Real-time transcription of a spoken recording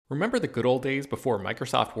Remember the good old days before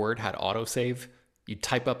Microsoft Word had autosave? You'd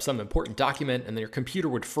type up some important document and then your computer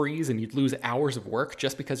would freeze and you'd lose hours of work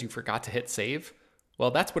just because you forgot to hit save?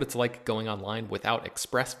 Well, that's what it's like going online without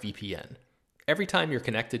ExpressVPN. Every time you're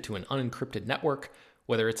connected to an unencrypted network,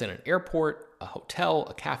 whether it's in an airport, a hotel,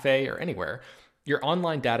 a cafe, or anywhere, your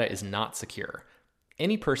online data is not secure.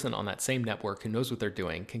 Any person on that same network who knows what they're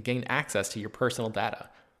doing can gain access to your personal data.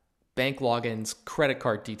 Bank logins, credit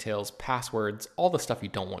card details, passwords, all the stuff you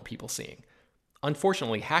don't want people seeing.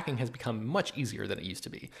 Unfortunately, hacking has become much easier than it used to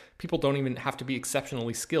be. People don't even have to be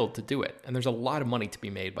exceptionally skilled to do it, and there's a lot of money to be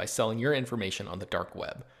made by selling your information on the dark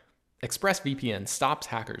web. ExpressVPN stops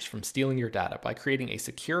hackers from stealing your data by creating a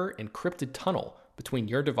secure, encrypted tunnel between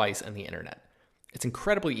your device and the internet. It's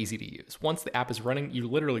incredibly easy to use. Once the app is running, you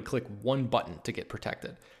literally click one button to get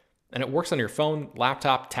protected. And it works on your phone,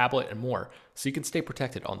 laptop, tablet, and more, so you can stay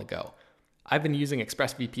protected on the go. I've been using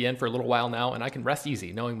ExpressVPN for a little while now, and I can rest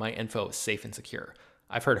easy knowing my info is safe and secure.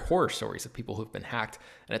 I've heard horror stories of people who've been hacked,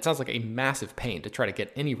 and it sounds like a massive pain to try to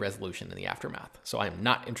get any resolution in the aftermath, so I am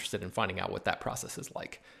not interested in finding out what that process is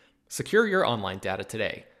like. Secure your online data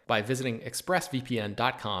today by visiting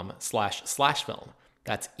expressvpn.com/film.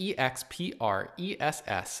 That's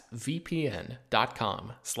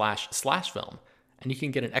expressvpn.com//film. And you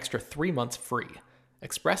can get an extra 3 months free.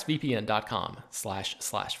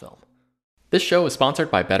 expressvpn.com//film. This show is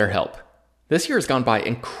sponsored by BetterHelp. This year has gone by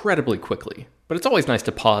incredibly quickly, but it's always nice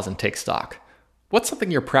to pause and take stock. What's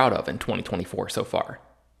something you're proud of in 2024 so far?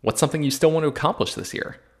 What's something you still want to accomplish this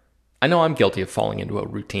year? I know I'm guilty of falling into a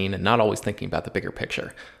routine and not always thinking about the bigger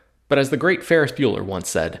picture. But as the great Ferris Bueller once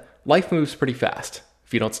said, life moves pretty fast.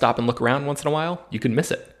 If you don't stop and look around once in a while, you can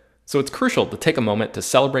miss it. So it's crucial to take a moment to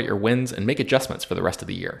celebrate your wins and make adjustments for the rest of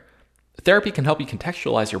the year. Therapy can help you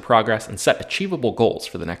contextualize your progress and set achievable goals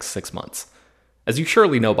for the next 6 months. As you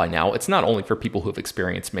surely know by now, it's not only for people who have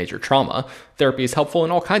experienced major trauma. Therapy is helpful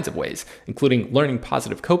in all kinds of ways, including learning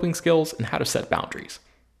positive coping skills and how to set boundaries.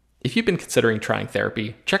 If you've been considering trying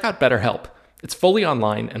therapy, check out BetterHelp. It's fully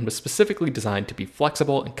online and was specifically designed to be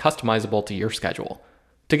flexible and customizable to your schedule.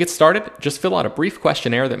 To get started, just fill out a brief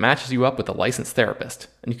questionnaire that matches you up with a licensed therapist,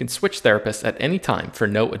 and you can switch therapists at any time for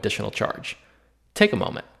no additional charge. Take a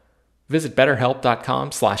moment. Visit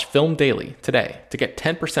betterhelp.com/filmdaily today to get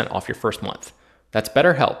 10% off your first month. That's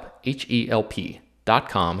BetterHelp,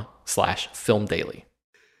 HELP.com/filmdaily.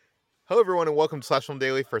 Hello, everyone, and welcome to Slash Film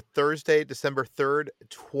Daily for Thursday, December 3rd,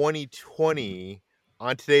 2020.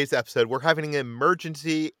 On today's episode, we're having an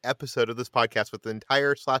emergency episode of this podcast with the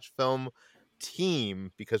entire Slash Film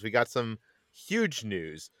team because we got some huge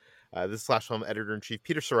news. This is Slash Film Editor-in-Chief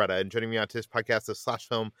Peter Sciretta, and joining me on today's podcast is Slash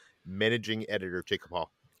Film Managing Editor Jacob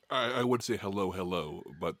Hall. I would say hello,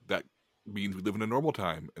 but that means we live in a normal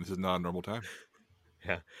time, and this is not a normal time.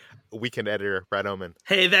 Yeah. Weekend editor Brad Oman.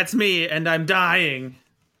 Hey, that's me, and I'm dying.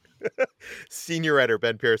 Senior editor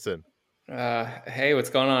Ben Pearson. Hey,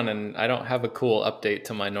 what's going on? And I don't have a cool update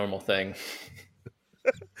to my normal thing.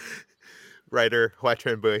 Writer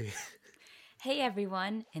Huatran Bui. Hey,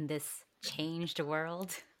 everyone, in this changed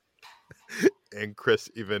world. And Chris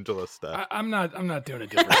Evangelista. I'm not doing a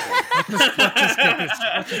different thing.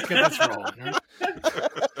 Let's just get this rolling.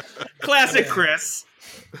 Classic Chris.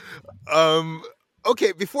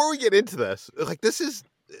 Okay, before we get into this, this is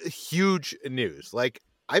huge news. I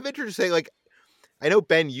venture to say, I know,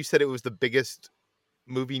 Ben, you said it was the biggest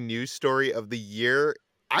movie news story of the year.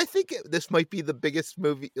 I think this might be the biggest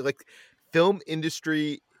film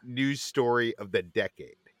industry news story of the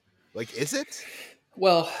decade. Is it?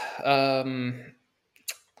 Well,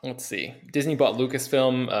 let's see. Disney bought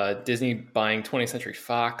Lucasfilm, Disney buying 20th Century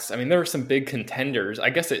Fox. I mean, there are some big contenders. I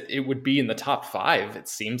guess it would be in the top 5, it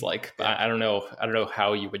seems like. But I don't know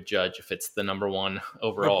how you would judge if it's the number one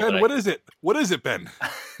overall. Ben, what is it? What is it, Ben?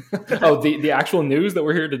 Oh, the actual news that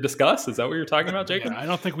we're here to discuss? Is that what you're talking about, Jacob? Yeah, I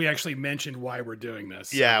don't think we actually mentioned why we're doing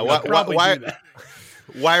this. Yeah,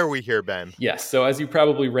 why are we here, Ben? Yes, so as you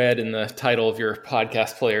probably read in the title of your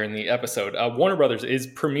podcast player in the episode, Warner Brothers is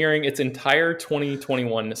premiering its entire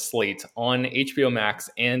 2021 slate on HBO Max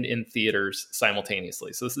and in theaters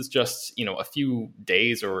simultaneously. So this is just, a few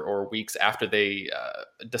days or weeks after they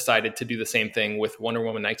decided to do the same thing with Wonder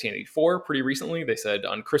Woman 1984 pretty recently. They said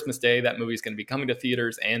on Christmas Day that movie is going to be coming to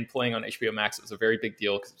theaters and playing on HBO Max. It was a very big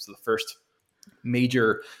deal because it was the first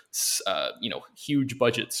major, huge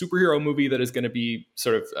budget superhero movie that is going to be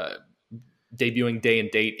sort of debuting day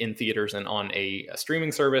and date in theaters and on a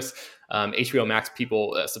streaming service. HBO Max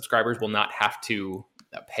subscribers will not have to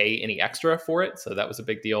pay any extra for it. So that was a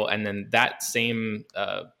big deal. And then that same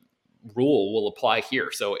rule will apply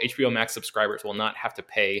here. So HBO Max subscribers will not have to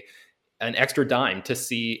pay an extra dime to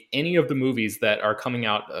see any of the movies that are coming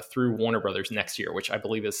out through Warner Brothers next year, which I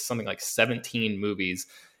believe is something like 17 movies.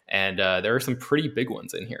 And there are some pretty big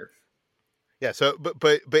ones in here. Yeah, so but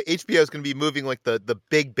HBO is going to be moving like the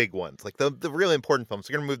big ones, like the really important films.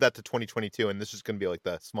 They're going to move that to 2022, and this is going to be like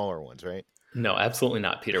the smaller ones, right? No, absolutely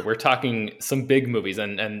not, Peter. We're talking some big movies,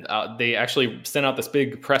 and they actually sent out this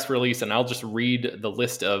big press release, and I'll just read the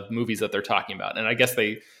list of movies that they're talking about. And I guess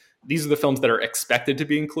these are the films that are expected to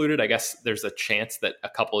be included. I guess there's a chance that a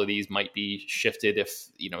couple of these might be shifted if,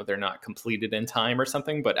 they're not completed in time or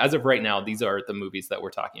something. But as of right now, these are the movies that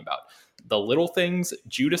we're talking about. The Little Things,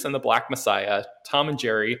 Judas and the Black Messiah, Tom and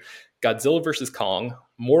Jerry, Godzilla vs. Kong,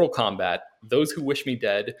 Mortal Kombat, Those Who Wish Me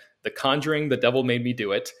Dead, The Conjuring, The Devil Made Me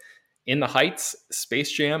Do It, In the Heights,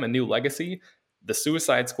 Space Jam: A New Legacy, The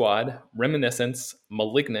Suicide Squad, Reminiscence,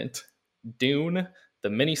 Malignant, Dune, The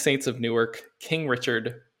Many Saints of Newark, King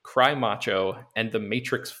Richard, Cry Macho, and The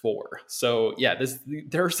Matrix 4. So yeah,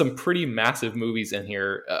 there are some pretty massive movies in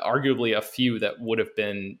here, arguably a few that would have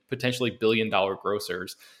been potentially billion-dollar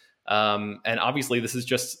grossers. And obviously this is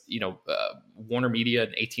just, Warner Media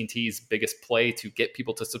and AT&T's biggest play to get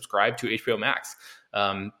people to subscribe to HBO Max.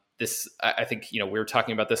 I think, we were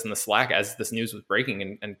talking about this in the Slack as this news was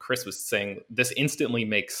breaking, and Chris was saying this instantly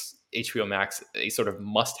makes HBO Max a sort of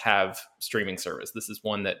must-have streaming service. This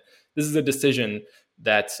is a decision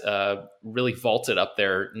that really vaults it up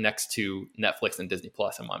there next to Netflix and Disney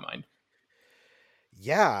Plus in my mind.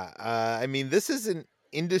 Yeah, I mean, this is an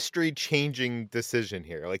industry-changing decision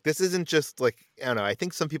here. Like, this isn't just like, I don't know, I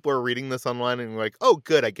think some people are reading this online and like, oh,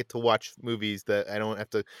 good, I get to watch movies that I don't have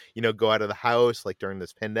to, go out of the house like during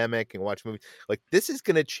this pandemic and watch movies. Like, this is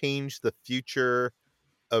going to change the future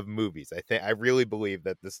of movies. I really believe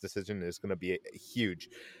that this decision is going to be huge.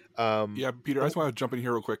 Yeah, Peter, I just want to jump in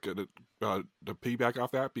here real quick to piggyback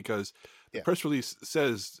off that, because the press release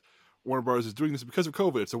says Warner Bros. Is doing this because of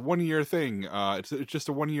COVID. It's a 1-year thing. It's just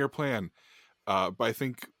a 1-year plan. But I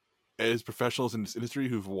think as professionals in this industry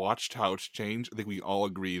who've watched how it's changed, I think we all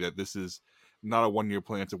agree that this is not a 1-year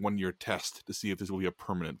plan. It's a 1-year test to see if this will be a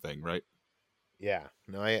permanent thing, right? Yeah,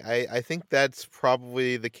 no, I think that's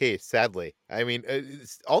probably the case, sadly. I mean,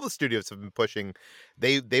 all the studios have been pushing.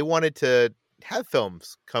 They wanted to have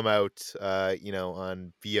films come out,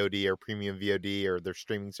 on VOD or premium VOD or their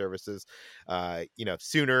streaming services,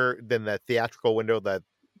 sooner than the theatrical window that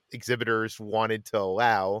exhibitors wanted to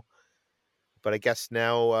allow. But I guess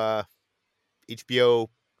now HBO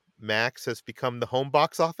Max has become the home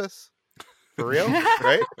box office. For real?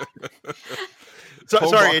 Right?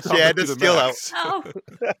 Sorry, HJ, I had to steal out. Oh,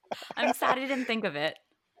 I'm sad I didn't think of it.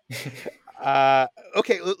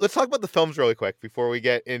 Okay, let's talk about the films really quick before we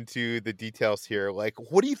get into the details here. Like,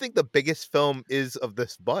 what do you think the biggest film is of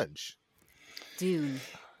this bunch? Dune,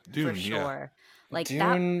 for sure. Like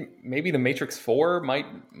Dune, maybe The Matrix 4 might...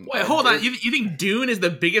 Wait, hold on. You think Dune is the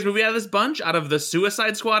biggest movie out of this bunch? Out of The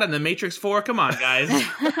Suicide Squad and The Matrix 4? Come on, guys.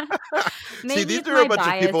 See, these are a bunch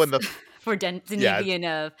of people in the... for Denis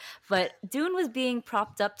Villeneuve, but Dune was being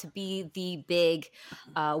propped up to be the big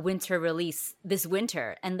winter release this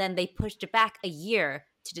winter, and then they pushed it back a year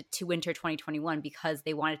to winter 2021 because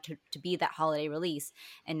they wanted to be that holiday release,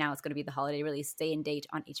 and now it's going to be the holiday release day and date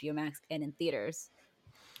on HBO Max and in theaters.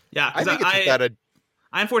 Yeah, I think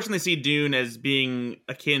I unfortunately see Dune as being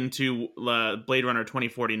akin to Blade Runner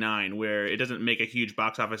 2049, where it doesn't make a huge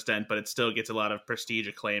box office dent, but it still gets a lot of prestige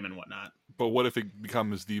acclaim and whatnot. But what if it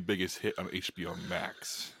becomes the biggest hit on HBO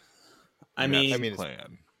Max? I mean,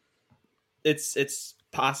 plan. It's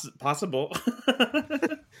possible.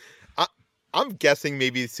 I'm guessing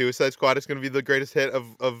maybe Suicide Squad is going to be the greatest hit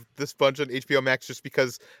of this bunch on HBO Max, just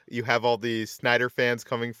because you have all the Snyder fans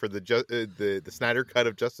coming for the Snyder cut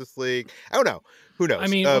of Justice League. I don't know. Who knows? I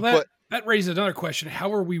mean, that raises another question.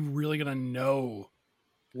 How are we really going to know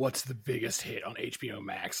what's the biggest hit on HBO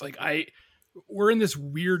Max? Like, we're in this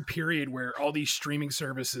weird period where all these streaming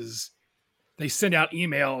services, they send out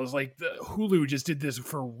emails. Like Hulu just did this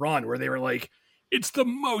for Run, where they were like, it's the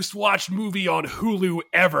most watched movie on Hulu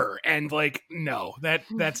ever. And like, no,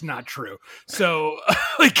 that's not true. So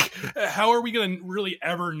like, how are we going to really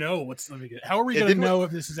ever know what's the biggest? How are we going to know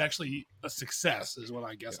if this is actually a success is what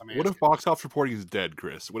I guess I'm asking. What if box office reporting is dead,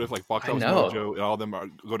 Chris? What if like Box Office Mojo and all of them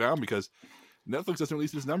go down because Netflix doesn't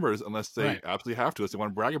release its numbers unless they absolutely have to, unless they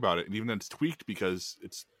want to brag about it. And even then it's tweaked because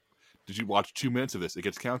did you watch 2 minutes of this? It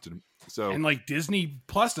gets counted. So, and like Disney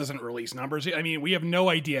Plus doesn't release numbers. I mean, we have no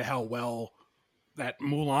idea how well that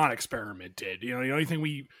Mulan experiment did. The only thing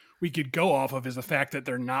we could go off of is the fact that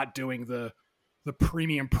they're not doing the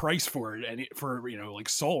premium price for it, and for like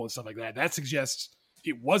Soul and stuff like that. That suggests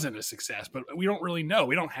it wasn't a success, but we don't really know.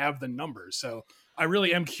 We don't have the numbers. So I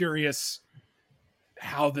really am curious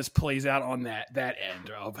how this plays out on that end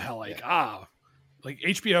of how like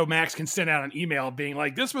HBO Max can send out an email being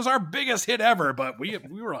like, this was our biggest hit ever, but we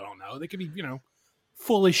were, I don't know. They could be,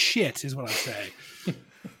 full of shit is what I'm saying.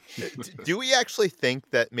 Do we actually think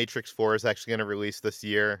that Matrix 4 is actually going to release this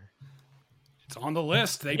year? It's on the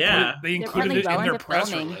list. They included it in their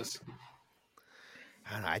press release.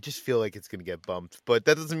 I don't know, I just feel like it's going to get bumped, but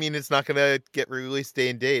that doesn't mean it's not going to get released day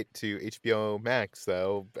and date to HBO Max.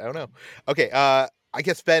 So I don't know. Okay. I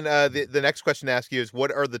guess, Ben, the next question to ask you is,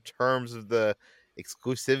 what are the terms of the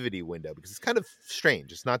exclusivity window? Because it's kind of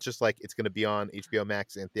strange. It's not just like it's going to be on HBO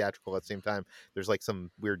Max and theatrical at the same time. There's like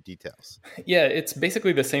some weird details. Yeah, it's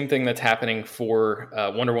basically the same thing that's happening for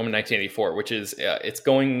Wonder Woman 1984, which is it's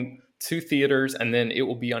going to theaters and then it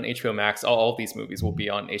will be on HBO Max. All these movies will be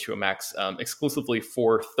on HBO Max exclusively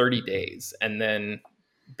for 30 days. And then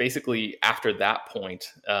basically after that point,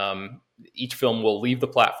 each film will leave the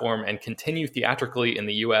platform and continue theatrically in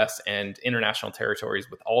the US and international territories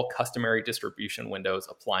with all customary distribution windows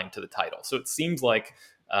applying to the title. So it seems like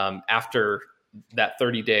after that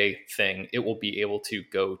 30-day thing, it will be able to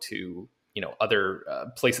go to other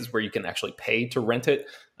places where you can actually pay to rent it.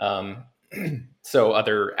 So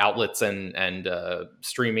other outlets and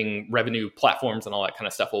streaming revenue platforms and all that kind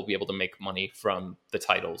of stuff will be able to make money from the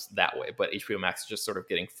titles that way. But HBO Max is just sort of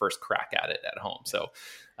getting first crack at it at home. So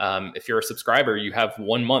if you're a subscriber, you have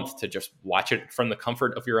 1 month to just watch it from the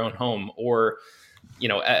comfort of your own home. Or,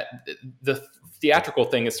 the theatrical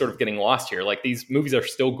thing is sort of getting lost here. Like, these movies are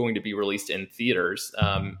still going to be released in theaters.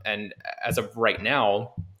 And as of right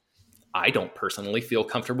now, I don't personally feel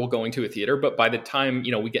comfortable going to a theater, but by the time,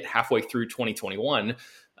 we get halfway through 2021,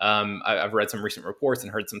 I've read some recent reports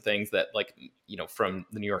and heard some things that, like, from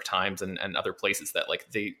the New York Times and other places that, like,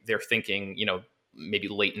 they're thinking, maybe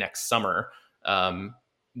late next summer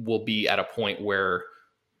will be at a point where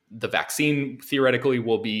the vaccine theoretically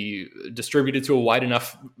will be distributed to a wide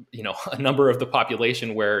enough, a number of the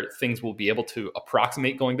population where things will be able to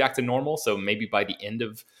approximate going back to normal. So maybe by the end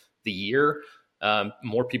of the year,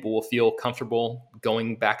 more people will feel comfortable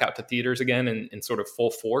going back out to theaters again in sort of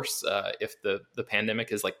full force if the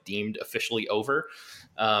pandemic is like deemed officially over.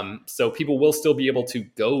 So people will still be able to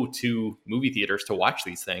go to movie theaters to watch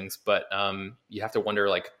these things, but you have to wonder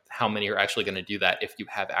like how many are actually going to do that if you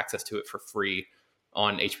have access to it for free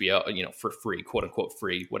on HBO, for free, quote unquote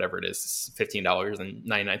free, whatever it is,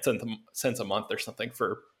 $15.99 a month or something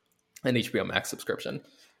for an HBO Max subscription.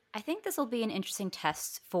 I think this will be an interesting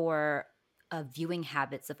test for viewing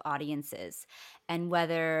habits of audiences, and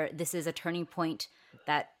whether this is a turning point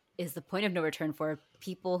that is the point of no return for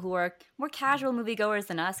people who are more casual moviegoers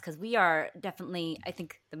than us, because we are definitely, I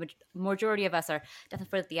think the majority of us are definitely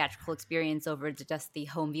for the theatrical experience over just the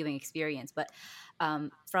home viewing experience. But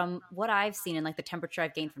from what I've seen and like the temperature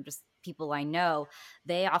I've gained from just people I know,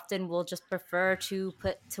 they often will just prefer to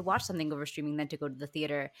watch something over streaming than to go to the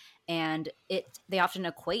theater, and they often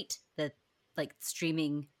equate the like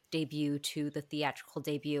streaming debut to the theatrical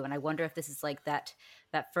debut. And I wonder if this is like that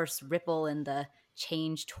first ripple in the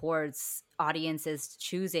change towards audiences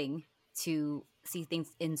choosing to see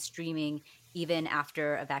things in streaming even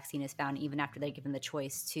after a vaccine is found, even after they're given the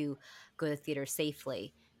choice to go to the theater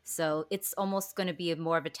safely. So it's almost going to be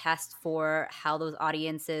more of a test for how those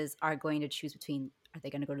audiences are going to choose between, are they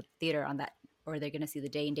going to go to the theater on that, or are they going to see the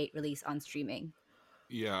day and date release on streaming?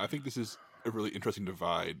 Yeah, I think this is a really interesting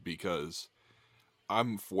divide, because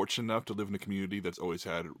I'm fortunate enough to live in a community that's always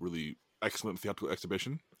had really excellent theatrical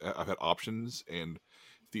exhibition. I've had options and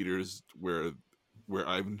theaters where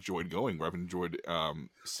I've enjoyed going, where I've enjoyed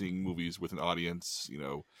seeing movies with an audience,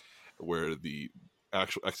 where the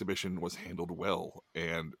actual exhibition was handled well.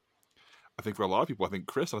 And I think for a lot of people, I think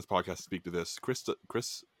Chris on his podcast speak to this. Chris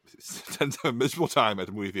tends to have a miserable time at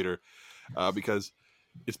the movie theater because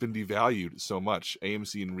it's been devalued so much.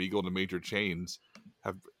 AMC and Regal and the major chains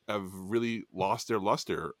have really lost their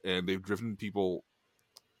luster, and they've driven people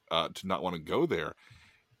to not want to go there.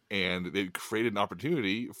 And they've created an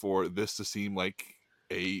opportunity for this to seem like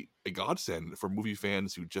a godsend for movie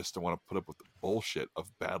fans who just don't want to put up with the bullshit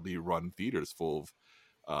of badly run theaters full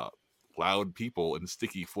of loud people and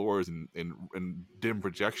sticky floors and dim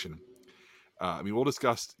projection. We'll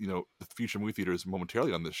discuss, the future movie theaters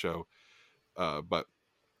momentarily on this show. But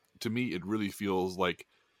to me, it really feels like,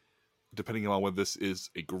 depending on whether this is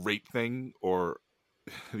a great thing or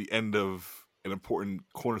the end of an important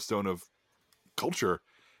cornerstone of culture,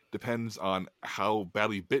 depends on how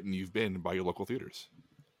badly bitten you've been by your local theaters.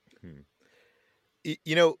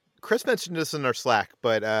 Chris mentioned this in our Slack,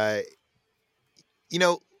 but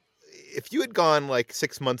if you had gone like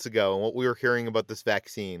 6 months ago and what we were hearing about this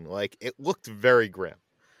vaccine, like it looked very grim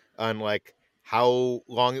on like how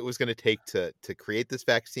long it was going to take to create this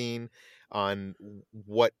vaccine, on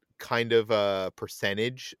what kind of a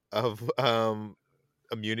percentage of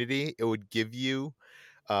immunity it would give you.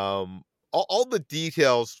 All the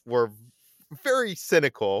details were very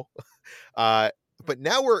cynical. But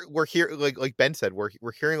now we're here, like Ben said, we're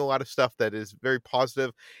hearing a lot of stuff that is very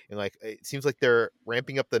positive, and like it seems like they're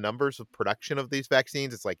ramping up the numbers of production of these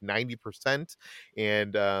vaccines. It's like 90%,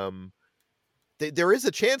 and there is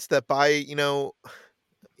a chance that by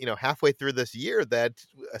halfway through this year that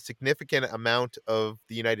a significant amount of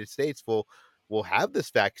the United States will have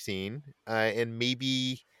this vaccine, and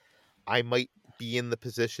maybe I might be in the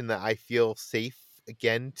position that I feel safe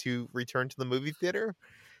again to return to the movie theater.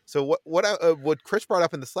 So what Chris brought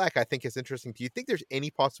up in the Slack, I think is interesting. Do you think there's any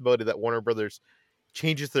possibility that Warner Brothers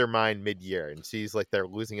changes their mind mid-year and sees like they're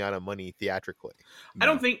losing out on money theatrically? I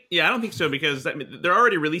don't think so, because they're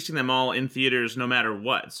already releasing them all in theaters no matter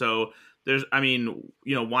what. So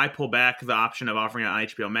why pull back the option of offering it on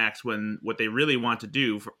HBO Max when what they really want to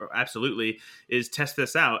do absolutely is test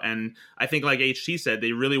this out? And I think, like HT said,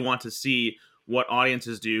 they really want to see what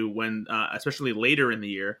audiences do when, especially later in the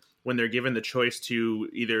year, when they're given the choice to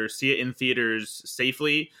either see it in theaters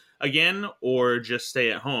safely again or just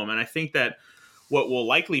stay at home. And I think that what we'll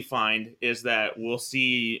likely find is that we'll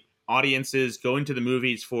see audiences going to the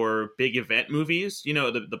movies for big event movies,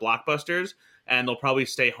 the blockbusters, and they'll probably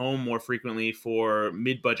stay home more frequently for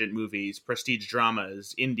mid-budget movies, prestige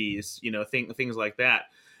dramas, indies, things like that.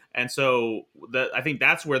 And so I think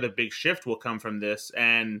that's where the big shift will come from this.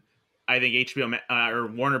 And I think HBO or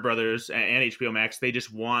Warner Brothers and HBO Max, they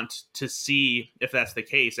just want to see if that's the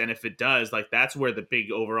case. And if it does, like, that's where the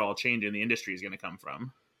big overall change in the industry is going to come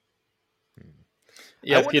from.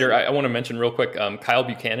 Yeah, Peter, I want to mention real quick, Kyle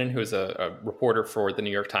Buchanan, who is a reporter for the New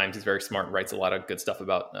York Times. He's very smart and writes a lot of good stuff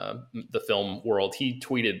about the film world. He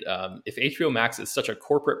tweeted, if HBO Max is such a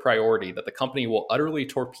corporate priority that the company will utterly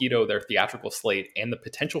torpedo their theatrical slate and the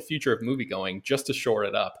potential future of moviegoing just to shore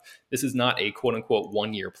it up, this is not a quote-unquote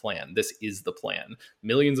one-year plan. This is the plan.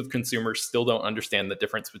 Millions of consumers still don't understand the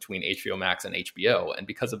difference between HBO Max and HBO. And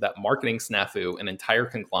because of that marketing snafu, an entire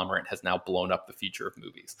conglomerate has now blown up the future of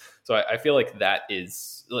movies. So I feel like that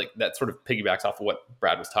sort of piggybacks off of what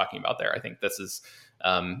Brad was talking about there. I think this is,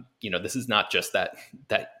 this is not just that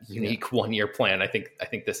unique 1 year plan. I think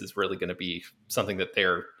this is really going to be something that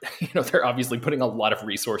they're obviously putting a lot of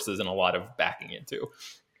resources and a lot of backing into.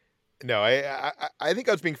 No, I think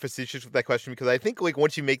I was being facetious with that question, because I think like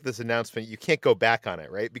once you make this announcement, you can't go back on it,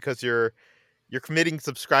 right? Because you're committing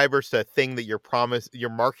subscribers to a thing that you're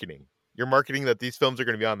marketing. You're marketing that these films are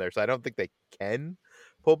going to be on there. So I don't think they can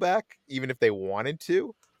pull back, even if they wanted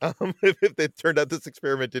to. If it turned out this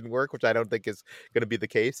experiment didn't work, which I don't think is going to be the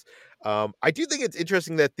case. I do think it's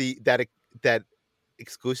interesting that that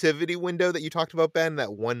exclusivity window that you talked about, Ben,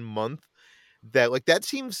 that 1 month, that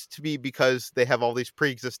seems to be because they have all these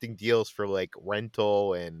pre-existing deals for like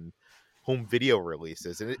rental and home video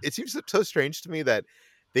releases. And it seems so strange to me that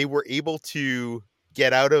they were able to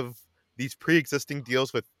get out of these pre-existing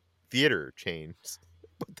deals with theater chains,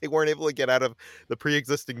 but they weren't able to get out of the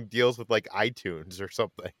pre-existing deals with like iTunes or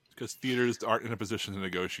something. Because theaters aren't in a position to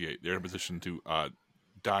negotiate. They're in a position to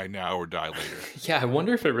die now or die later. Yeah, I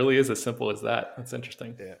wonder if it really is as simple as that. That's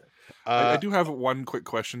interesting. Yeah. I do have one quick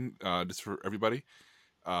question, just for everybody.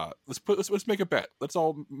 Let's make a bet. Let's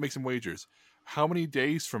all make some wagers. How many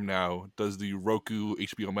days from now does the Roku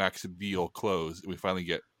HBO Max deal close? We finally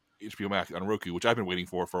get HBO Max on Roku, which I've been waiting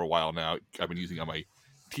for a while now. I've been using on my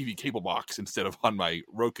TV cable box instead of on my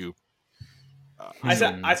Roku. I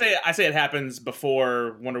say it happens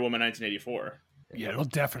before Wonder Woman 1984. Yeah,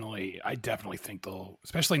 I definitely think they'll,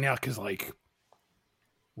 especially now because like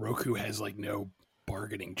Roku has like no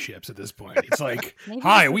bargaining chips at this point. It's like,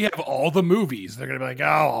 hi, we have all the movies. They're gonna be like, oh,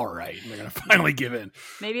 all right. And they're gonna finally give in.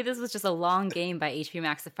 Maybe this was just a long game by HBO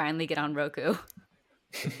Max to finally get on Roku.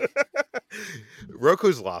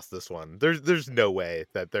 Roku's lost this one. There's no way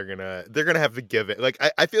that they're gonna have to give it. Like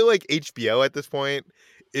I feel like HBO at this point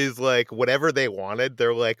is like whatever they wanted,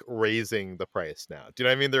 they're like raising the price now. Do you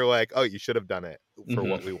know what I mean? They're like, oh, you should have done it for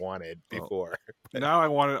what we wanted before. Now I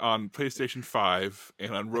want it on PlayStation 5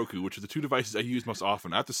 and on Roku, which are the two devices I use most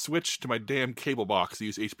often. I have to switch to my damn cable box to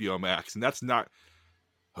use HBO Max, and that's not.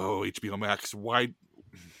 Oh, HBO Max, why?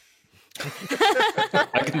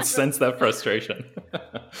 I can sense that frustration.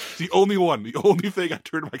 The only thing I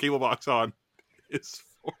turn my cable box on is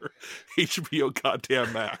for HBO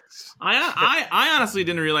goddamn Max. I honestly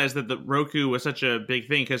didn't realize that the Roku was such a big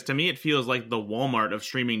thing, because to me it feels like the Walmart of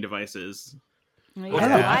streaming devices. Well, you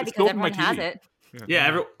know why? Because everyone has it.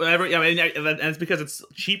 Yeah, I mean, and it's because it's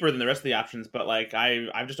cheaper than the rest of the options. But like,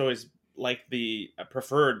 I've just always liked the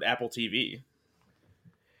preferred Apple TV.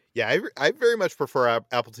 Yeah, I very much prefer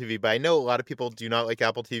Apple TV, but I know a lot of people do not like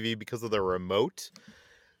Apple TV because of the remote.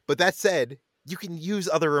 But that said, you can use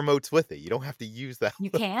other remotes with it. You don't have to use that.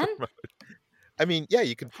 You can? Remote. I mean, yeah,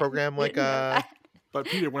 you can program like But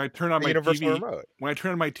Peter, when I turn on my universal TV, remote. when I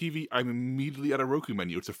turn on my TV, I'm immediately at a Roku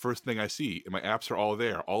menu. It's the first thing I see, and my apps are all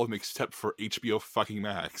there, all of them except for HBO fucking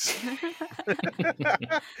Max.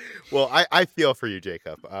 Well, I feel for you,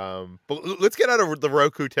 Jacob. But let's get out of the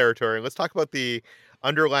Roku territory and let's talk about the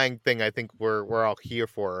underlying thing. I think we're all here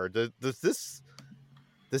for. Does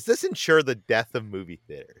this ensure the death of movie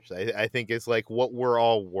theaters? I think is like what we're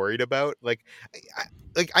all worried about. Like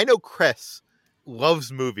I know Chris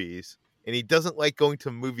loves movies. And he doesn't like going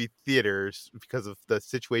to movie theaters because of the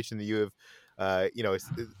situation that you have,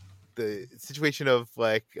 the situation of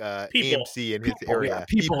like AMC in his area. Yeah,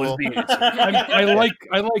 people is the answer.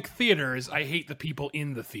 I like theaters. I hate the people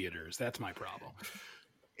in the theaters. That's my problem.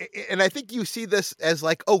 And I think you see this as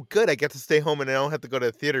like, oh, good, I get to stay home and I don't have to go to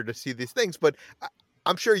the theater to see these things. But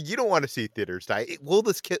I'm sure you don't want to see theaters die. Will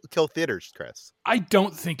this kill theaters, Chris? I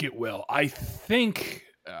don't think it will. I think...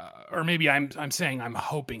 or maybe I'm saying I'm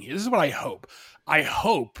hoping. This is what I hope. I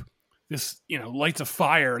hope this, lights a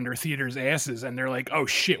fire under theaters' asses, and they're like, "Oh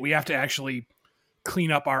shit, we have to actually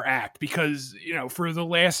clean up our act," because for the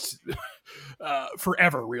last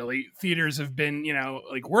forever, really, theaters have been,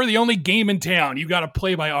 like, we're the only game in town. You got to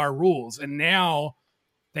play by our rules, and now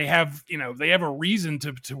they have, a reason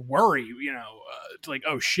to worry. It's like,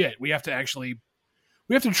 oh shit, we have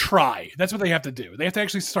to try. That's what they have to do. They have to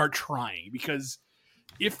actually start trying, because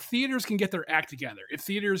if theaters can get their act together, if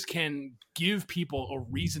theaters can give people a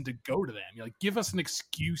reason to go to them, give us an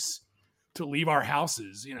excuse to leave our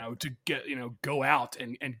houses, to get, go out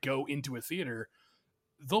and go into a theater,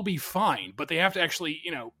 they'll be fine. But they have to actually,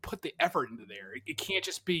 put the effort into there. It can't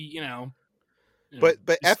just be, But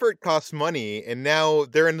effort costs money, and now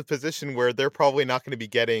they're in the position where they're probably not going to be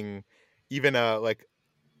getting even a like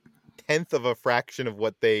 10th of a fraction of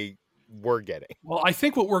what they were getting. Well, I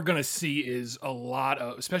think what we're going to see is a lot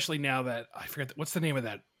of, especially now that I forget what's the name of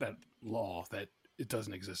that law that it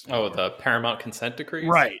doesn't exist anymore. Oh, the Paramount Consent Decree?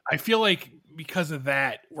 Right. I feel like because of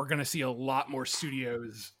that, we're going to see a lot more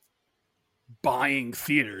studios buying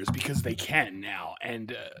theaters because they can now,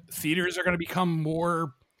 and theaters are going to become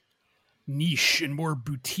more niche and more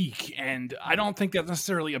boutique, and I don't think that's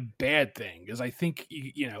necessarily a bad thing, because I think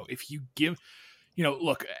if you give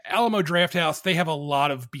look, Alamo Drafthouse, they have a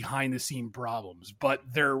lot of behind the scene problems, but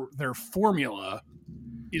their formula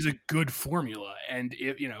is a good formula, and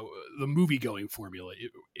the movie going formula,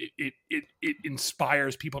 it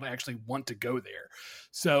inspires people to actually want to go there.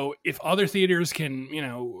 So if other theaters can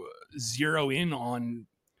zero in on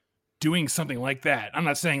doing something like that, I'm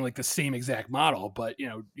not saying like the same exact model, but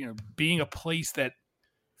being a place that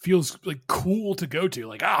feels like cool to go to,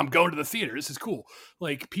 like, I'm going to the theater, this is cool,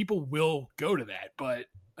 like people will go to that. But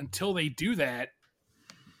until they do that,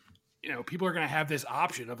 people are going to have this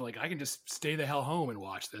option of like, I can just stay the hell home and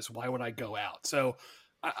watch this, why would I go out? So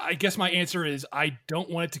I guess my answer is I don't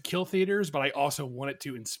want it to kill theaters, but I also want it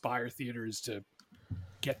to inspire theaters to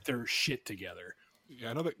get their shit together. Yeah,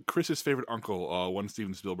 I know that Chris's favorite uncle, one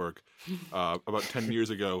Steven Spielberg, about 10 years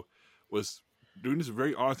ago, was doing this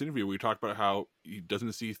very honest interview where he talked about how he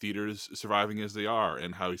doesn't see theaters surviving as they are,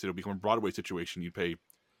 and how he said it'll become a Broadway situation. You'd pay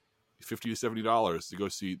 $50 to $70 to go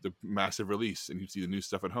see the massive release, and you'd see the new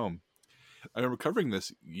stuff at home. I remember covering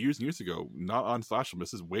this years and years ago, not on Slashfilm.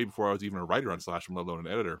 This is way before I was even a writer on Slashfilm, let alone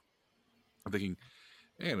an editor. I'm thinking,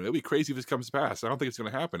 man, it'll be crazy if this comes to pass. I don't think it's going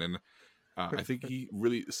to happen, and I think he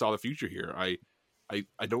really saw the future here. I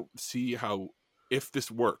don't see how, if this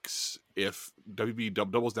works, if WB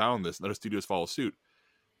doubles down on this and other studios follow suit,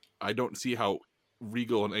 I don't see how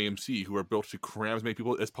Regal and AMC, who are built to cram as many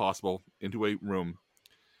people as possible into a room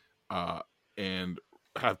and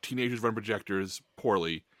have teenagers run projectors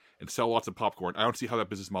poorly and sell lots of popcorn, I don't see how that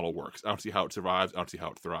business model works. I don't see how it survives. I don't see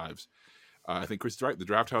how it thrives. I think Chris is right. The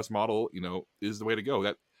Drafthouse model, is the way to go.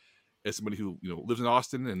 That, as somebody who lives in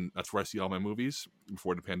Austin, and that's where I see all my movies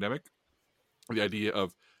before the pandemic, the idea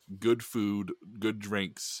of good food, good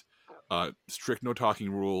drinks, strict no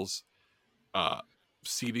talking rules,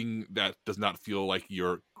 seating that does not feel like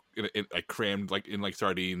you're like crammed like in like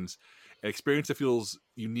sardines, an experience that feels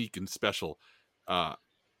unique and special.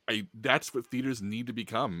 That's what theaters need to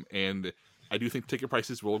become, and I do think ticket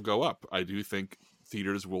prices will go up. I do think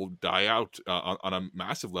theaters will die out on a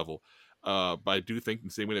massive level, but I do think in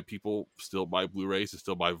the same way that people still buy Blu-rays and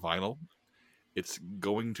still buy vinyl, It's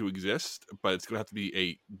going to exist, but it's going to have to be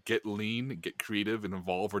a get lean, get creative, and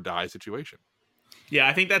evolve or die situation. Yeah,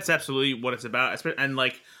 I think that's absolutely what it's about. And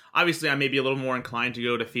like, obviously, I may be a little more inclined to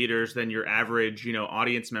go to theaters than your average,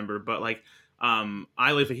 audience member. But like,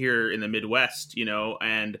 I live here in the Midwest,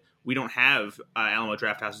 and we don't have Alamo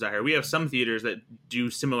Draft Houses out here. We have some theaters that do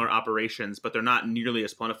similar operations, but they're not nearly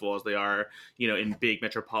as plentiful as they are, in big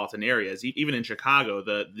metropolitan areas. Even in Chicago,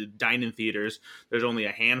 the dine-in theaters, there's only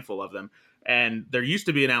a handful of them. And there used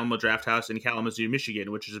to be an Alamo Draft House in Kalamazoo,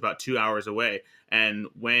 Michigan, which is about 2 hours away. And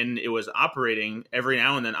when it was operating, every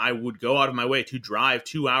now and then I would go out of my way to drive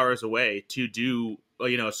 2 hours away to do,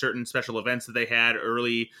 certain special events that they had,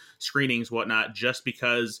 early screenings, whatnot, just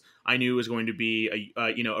because I knew it was going to be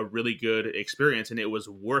a really good experience and it was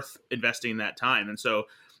worth investing that time. And so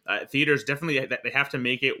theaters definitely, they have to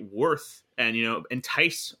make it worth and,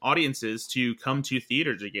 entice audiences to come to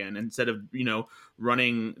theaters again instead of,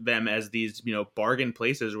 running them as these, bargain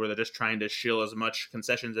places where they're just trying to shill as much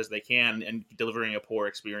concessions as they can and delivering a poor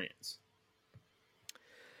experience.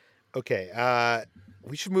 Okay.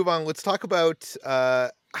 We should move on. Let's talk about,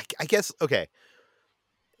 I guess, okay.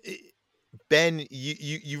 Ben,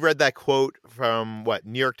 you read that quote from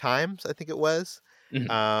New York Times, I think it was,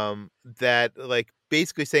 that like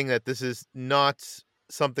basically saying that this is not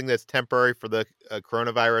something that's temporary for the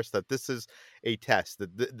coronavirus, that this is a test,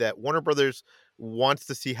 that Warner Brothers wants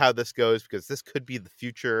to see how this goes because this could be the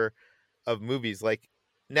future of movies. Like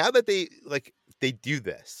now that they do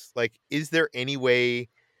this, like, is there any way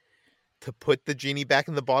to put the genie back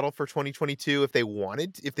in the bottle for 2022 if they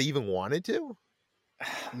even wanted to?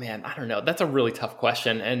 Man, I don't know. That's a really tough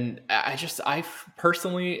question. And I've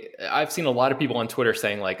seen a lot of people on Twitter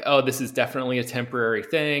saying like, oh, this is definitely a temporary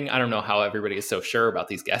thing. I don't know how everybody is so sure about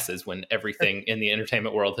these guesses when everything in the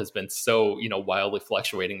entertainment world has been so, wildly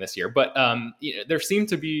fluctuating this year. But it seems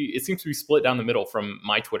to be split down the middle from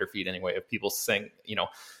my Twitter feed anyway, of people saying,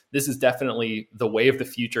 this is definitely the way of the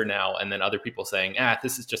future now. And then other people saying,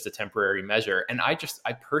 this is just a temporary measure. And I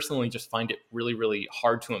personally just find it really, really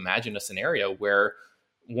hard to imagine a scenario where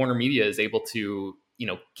Warner Media is able to,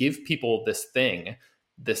 give people this thing,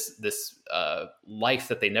 this life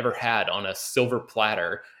that they never had on a silver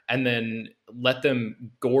platter, and then let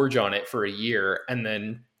them gorge on it for a year. And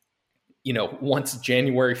then, once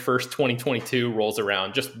January 1st, 2022 rolls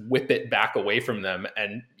around, just whip it back away from them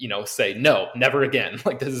and, say, no, never again.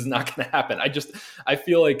 Like, this is not going to happen. I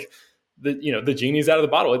feel like the genie's out of the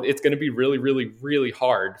bottle. It's going to be really, really, really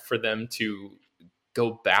hard for them to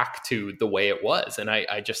go back to the way it was. And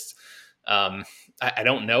I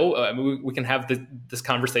don't know. I mean, we can have this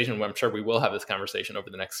conversation. I'm sure we will have this conversation over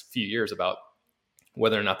the next few years about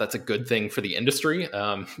whether or not that's a good thing for the industry.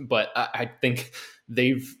 But I think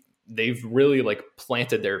they've really like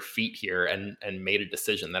planted their feet here and made a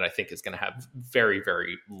decision that I think is going to have very,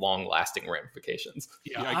 very long lasting ramifications.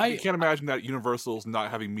 Yeah, I can't imagine that Universal's not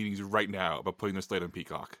having meetings right now about putting their slate on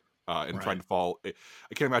Peacock. Trying to fall. I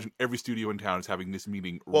can't imagine every studio in town is having this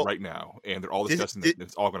meeting right now, and they're all discussing it, and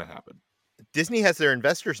it's all going to happen. Disney has their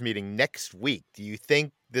investors meeting next week. Do you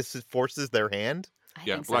think this forces their hand?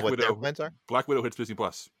 Black Widow hits Disney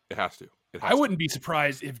Plus. It has to. I wouldn't be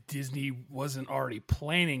surprised if Disney wasn't already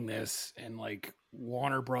planning this, and like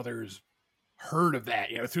Warner Brothers heard of that,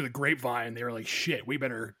 through the grapevine. They were like, "Shit, we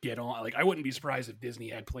better get on." Like, I wouldn't be surprised if Disney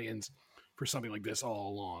had plans for something like this all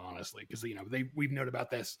along, honestly, because we've known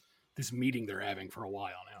about this meeting they're having for a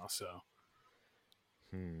while now. So,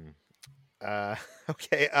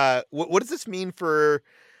 okay. What does this mean for?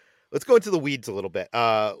 Let's go into the weeds a little bit.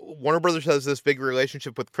 Warner Brothers has this big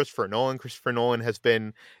relationship with Christopher Nolan. Christopher Nolan has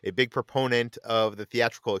been a big proponent of the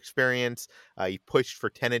theatrical experience. He pushed for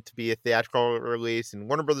Tenet to be a theatrical release, and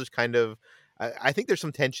Warner Brothers I think there's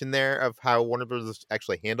some tension there of how Warner Brothers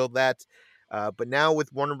actually handled that. But now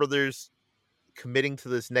with Warner Brothers committing to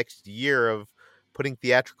this next year of putting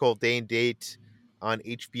theatrical day and date on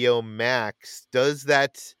HBO Max,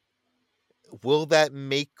 will that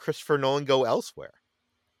make Christopher Nolan go elsewhere?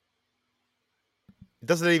 It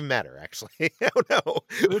doesn't even matter, actually. I don't know.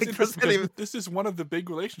 This is one of the big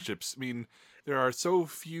relationships. I mean, there are so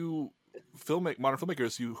few modern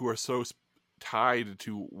filmmakers who are so tied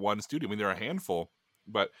to one studio. I mean, there are a handful,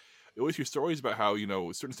 but you always hear stories about how,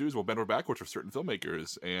 certain studios will bend over backwards for certain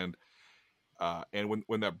filmmakers, and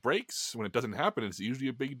when that breaks, when it doesn't happen, it's usually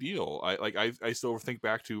a big deal. I still think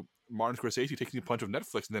back to Martin Scorsese taking a punch of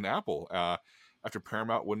Netflix and then Apple after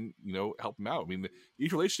Paramount wouldn't help him out. I mean,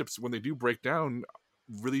 these relationships, when they do break down,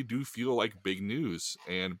 really do feel like big news.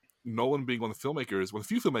 And Nolan being one of the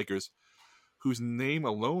few filmmakers whose name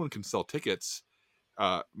alone can sell tickets,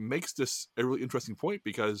 makes this a really interesting point,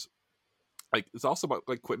 because like it's also about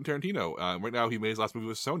like Quentin Tarantino. Right now, he made his last movie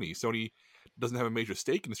with Sony. Sony doesn't have a major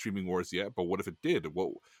stake in the streaming wars yet, but what if it did?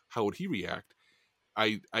 How would he react?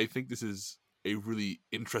 I think this is a really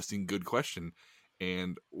interesting, good question,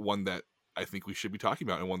 and one that I think we should be talking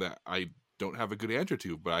about, and one that I don't have a good answer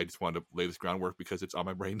to, but I just wanted to lay this groundwork because it's on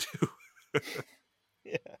my brain too.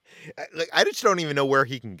 Yeah, I just don't even know where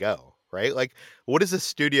he can go. Right? Like, what is a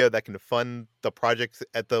studio that can fund the projects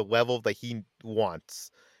at the level that he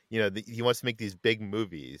wants? He wants to make these big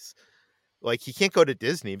movies. Like, he can't go to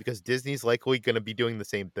Disney because Disney's likely going to be doing the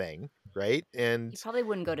same thing, right? And you probably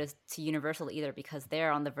wouldn't go to Universal either because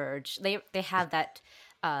they're on the verge. They have that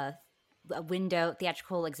window,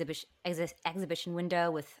 theatrical exhibition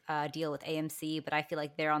window with a deal with AMC, but I feel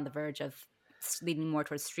like they're on the verge of leaning more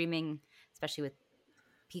towards streaming, especially with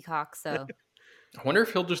Peacock. So I wonder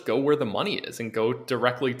if he'll just go where the money is and go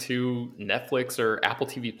directly to Netflix or Apple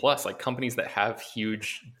TV Plus, like companies that have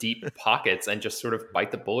huge, deep pockets, and just sort of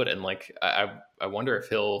bite the bullet. And like, I wonder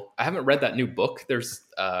if I haven't read that new book. There's,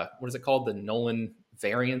 what is it called? The Nolan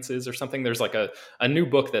Variances or something. There's like a new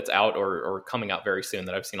book that's out or coming out very soon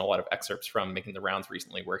that I've seen a lot of excerpts from making the rounds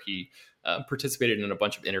recently, where he participated in a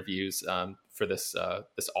bunch of interviews for this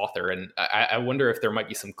author. And I wonder if there might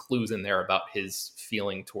be some clues in there about his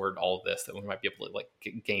feeling toward all of this that we might be able to like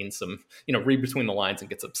gain some, read between the lines and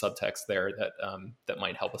get some subtext there that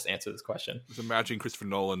might help us answer this question. Just imagine Christopher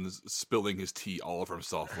Nolan spilling his tea all over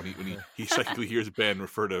himself when he psychically hears Ben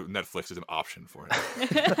refer to Netflix as an option for him.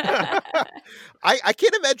 I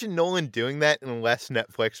can't imagine Nolan doing that unless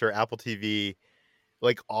Netflix or Apple TV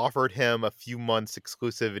like offered him a few months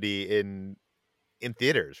exclusivity in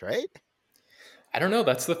theaters, right? I don't know.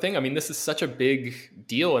 That's the thing. I mean, this is such a big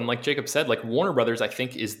deal. And like Jacob said, like Warner Brothers, I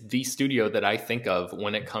think, is the studio that I think of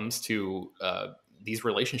when it comes to these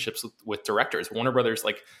relationships with directors. Warner Brothers,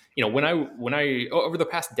 like, when I over the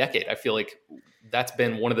past decade, I feel like that's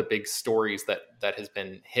been one of the big stories that has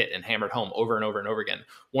been hit and hammered home over and over and over again.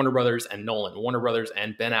 Warner Brothers and Nolan, Warner Brothers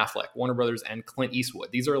and Ben Affleck, Warner Brothers and Clint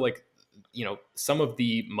Eastwood. These are like, some of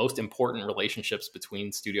the most important relationships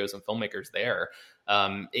between studios and filmmakers there,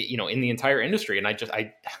 in the entire industry. And I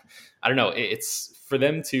don't know, it's for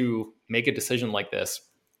them to make a decision like this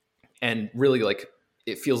and really like,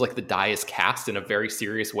 it feels like the die is cast in a very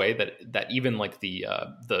serious way that even like the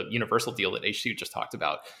Universal deal that HCU just talked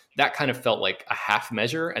about, that kind of felt like a half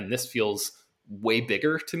measure. And this feels way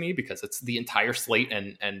bigger to me because it's the entire slate.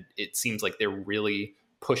 And it seems like they're really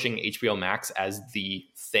pushing HBO Max as the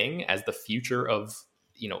thing, as the future of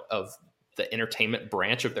the entertainment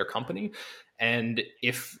branch of their company. And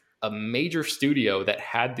if a major studio that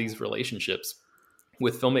had these relationships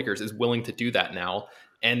with filmmakers is willing to do that now,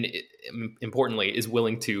 and importantly is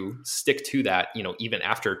willing to stick to that, even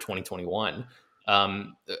after 2021,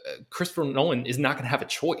 Christopher Nolan is not going to have a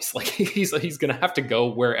choice. Like he's going to have to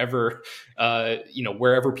go wherever,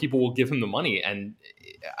 wherever people will give him the money. And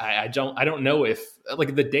I don't know if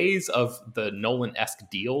like the days of the Nolan-esque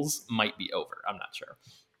deals might be over. I'm not sure.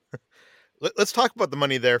 Let's talk about the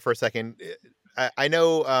money there for a second. I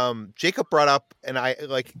know Jacob brought up, and I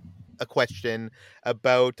like a question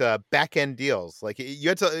about back end deals. Like you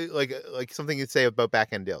had to like something you'd say about back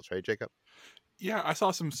end deals, right, Jacob? Yeah, I saw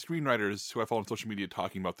some screenwriters who I follow on social media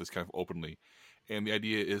talking about this kind of openly. And the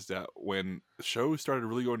idea is that when shows started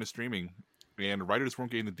really going to streaming and writers weren't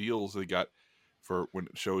getting the deals they got for when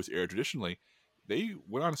shows aired traditionally, they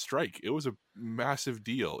went on strike. It was a massive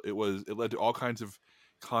deal. It led to all kinds of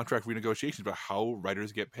contract renegotiations about how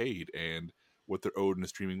writers get paid and what they're owed in the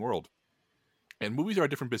streaming world. And movies are a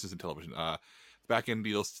different business than television. Back-end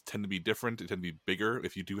deals tend to be different. They tend to be bigger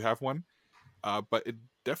if you do have one. But it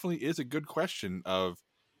definitely is a good question of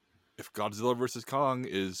if Godzilla vs. Kong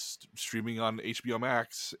is streaming on HBO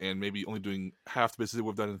Max and maybe only doing half the business that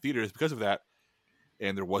we've done in theaters because of that,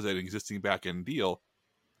 and there was an existing back-end deal,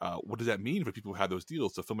 what does that mean for people who have those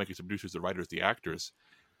deals? The filmmakers, the producers, the writers, the actors.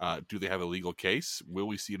 Do they have a legal case? Will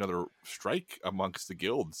we see another strike amongst the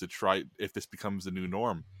guilds to try if this becomes the new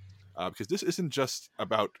norm? Because this isn't just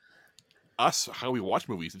about us, how we watch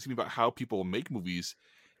movies. It's about how people make movies.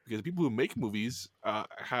 Because the people who make movies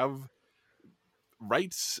have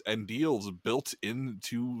rights and deals built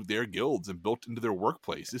into their guilds and built into their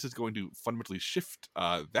workplace. This is going to fundamentally shift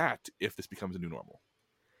that if this becomes a new normal.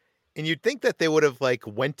 And you'd think that they would have like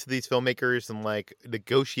went to these filmmakers and like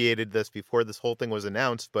negotiated this before this whole thing was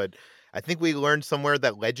announced. But I think we learned somewhere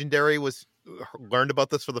that Legendary learned about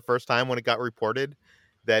this for the first time when it got reported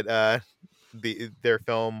that their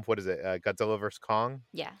film, what is it, Godzilla vs. Kong?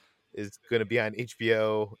 Yeah. Is going to be on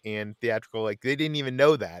HBO and theatrical. Like they didn't even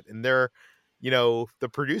know that. And they're, the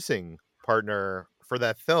producing partner for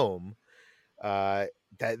that film.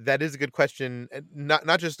 That is a good question.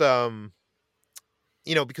 Not just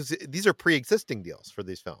because these are pre-existing deals for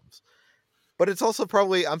these films, but it's also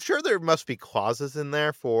probably, I'm sure there must be clauses in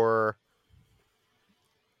there for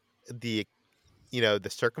the the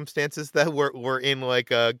circumstances that we're in,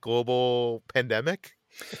 like a global pandemic.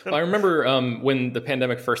 Well, I remember when the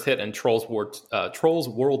pandemic first hit and Trolls World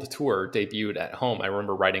Tour debuted at home. I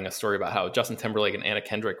remember writing a story about how Justin Timberlake and Anna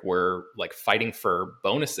Kendrick were like fighting for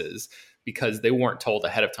bonuses because they weren't told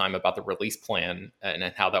ahead of time about the release plan and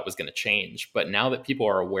how that was going to change. But now that people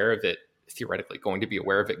are aware of it, theoretically going to be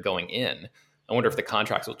aware of it going in, I wonder if the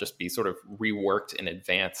contracts will just be sort of reworked in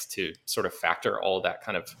advance to sort of factor all that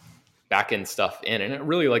kind of back end stuff in. And it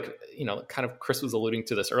really, like, kind of Chris was alluding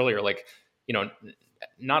to this earlier, like,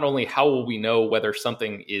 not only how will we know whether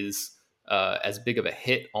something is as big of a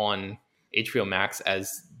hit on HBO Max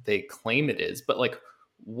as they claim it is, but like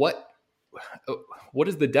what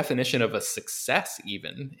is the definition of a success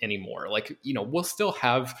even anymore? Like, we'll still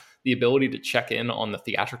have the ability to check in on the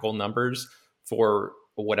theatrical numbers for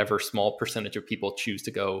whatever small percentage of people choose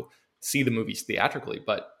to go see the movies theatrically.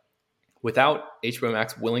 But without HBO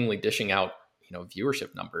Max willingly dishing out,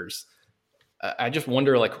 viewership numbers, I just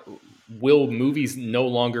wonder, like, will movies no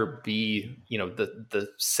longer be, the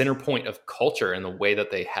center point of culture in the way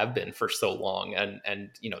that they have been for so long?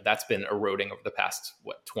 And that's been eroding over the past,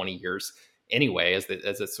 20 years anyway, as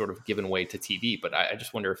it's sort of given way to TV. But I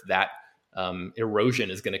just wonder if that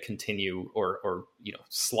erosion is going to continue or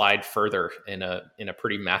slide further in a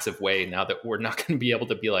pretty massive way now that we're not going to be able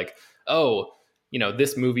to be like, oh,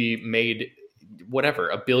 this movie made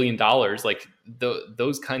whatever $1 billion. Like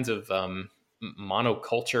those kinds of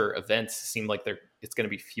monoculture events seem like it's going to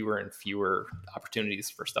be fewer and fewer opportunities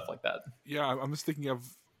for stuff like that. Yeah, I'm just thinking of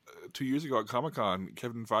 2 years ago at Comic-Con,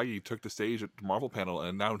 Kevin Feige took the stage at the Marvel panel and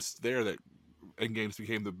announced there that Endgame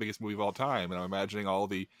became the biggest movie of all time. And I'm imagining all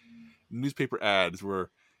the newspaper ads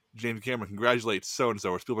where James Cameron congratulates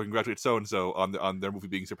so-and-so or Spielberg congratulates so-and-so on their movie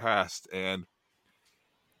being surpassed. And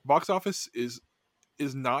box office is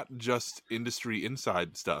not just industry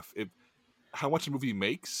inside stuff. How much a movie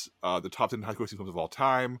makes, the top 10 high-grossing films of all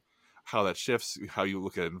time, how that shifts, how you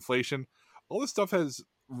look at inflation, all this stuff has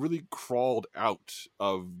really crawled out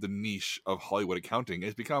of the niche of Hollywood accounting.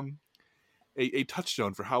 It's become a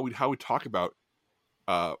touchstone for how we talk about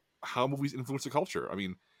how movies influence the culture. I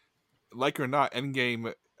mean, like it or not,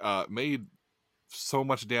 Endgame made so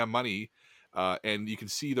much damn money, and you can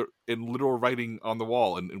see in literal writing on the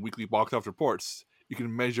wall and weekly box office reports, you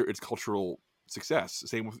can measure its cultural success.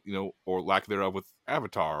 Same with, or lack thereof, with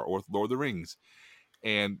Avatar or with Lord of the Rings.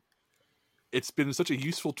 And it's been such a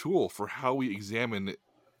useful tool for how we examine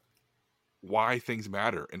why things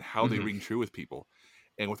matter and how they ring true with people.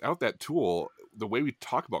 And without that tool, the way we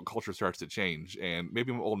talk about culture starts to change. And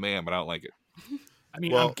maybe I'm an old man, but I don't like it. I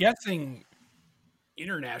mean, I'm guessing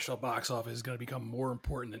international box office is going to become more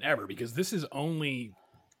important than ever because this is only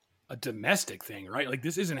a domestic thing, right? Like,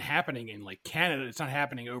 this isn't happening in like Canada. It's not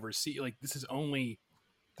happening overseas. Like, this is only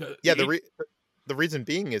the reason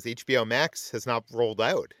being is HBO Max has not rolled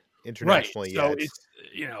out internationally yet. So it's,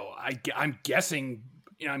 I'm guessing,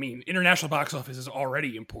 I mean, international box office is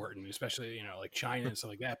already important, especially, like China and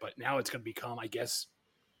stuff like that. But now it's going to become, I guess,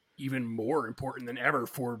 even more important than ever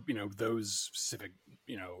for, those specific,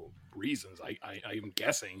 reasons. I'm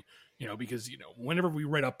guessing, because, whenever we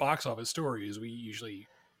write up box office stories, we usually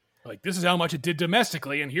like, this is how much it did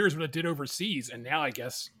domestically, and here's what it did overseas. And now I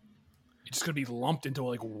guess it's just going to be lumped into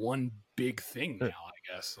like one big thing now,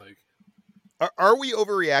 I guess. Like, are we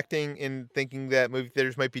overreacting in thinking that movie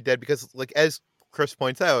theaters might be dead? Because, like, as Chris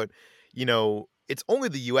points out, it's only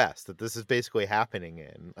the U.S. that this is basically happening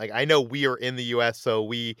in. Like, I know we are in the U.S., so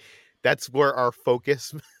that's where our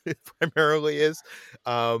focus primarily is.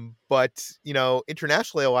 But,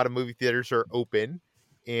 internationally, a lot of movie theaters are open.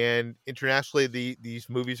 And internationally, these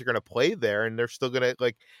movies are going to play there, and they're still going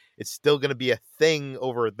to, it's still going to be a thing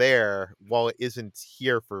over there while it isn't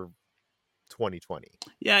here for 2020.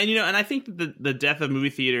 Yeah, and I think the death of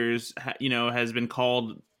movie theaters, has been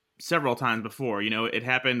called several times before. It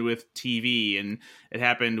happened with TV, and it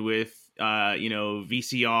happened with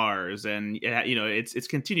VCRs, and it's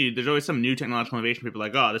continued. There's always some new technological innovation. People are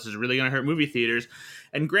like, oh, this is really going to hurt movie theaters.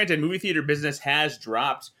 And granted, movie theater business has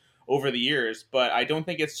dropped over the years, but I don't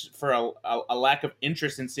think it's for a lack of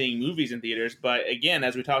interest in seeing movies in theaters. But again,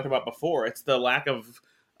 as we talked about before, it's the lack of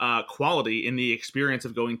quality in the experience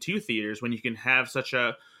of going to theaters when you can have such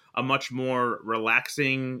a much more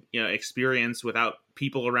relaxing experience without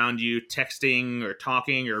people around you texting or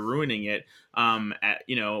talking or ruining it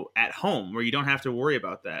at home, where you don't have to worry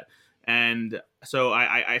about that. And so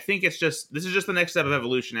I think this is just the next step of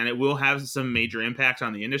evolution, and it will have some major impacts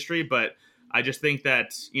on the industry. But I just think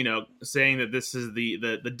that, saying that this is the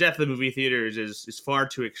death of the movie theaters is far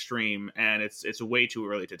too extreme, and it's way too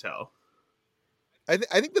early to tell. I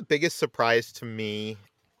think the biggest surprise to me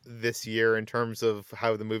this year in terms of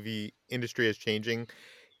how the movie industry is changing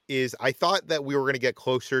is I thought that we were going to get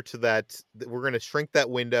closer to that we're going to shrink that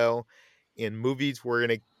window in movies. We're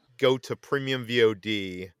going to go to premium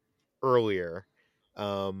VOD earlier.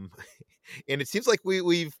 And it seems like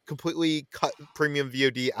we've completely cut premium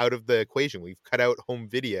VOD out of the equation. We've cut out home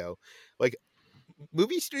video. Like,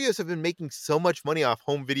 movie studios have been making so much money off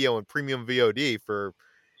home video and premium VOD for,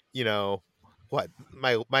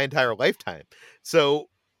 my entire lifetime. So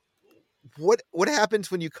what happens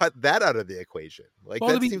when you cut that out of the equation? Like,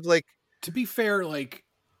 well, seems like, to be fair, like,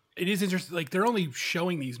 it is interesting. Like, they're only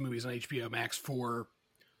showing these movies on HBO Max for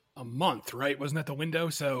a month, right? Wasn't that the window?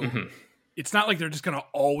 So it's not like they're just going to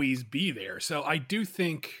always be there. So I do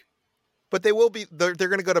think, but they will be. They're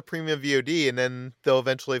going to go to premium VOD, and then they'll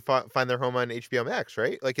eventually find their home on HBO Max,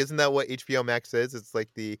 right? Like, isn't that what HBO Max is? It's like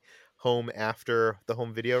the home after the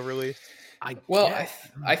home video release. I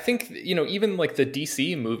think, even like the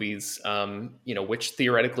DC movies, which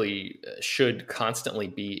theoretically should constantly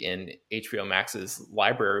be in HBO Max's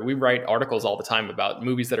library. We write articles all the time about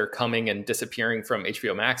movies that are coming and disappearing from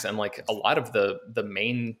HBO Max. And like a lot of the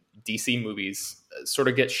main DC movies sort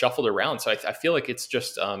of get shuffled around. So I feel like it's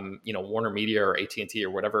just, Warner Media or AT&T or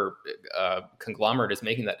whatever conglomerate is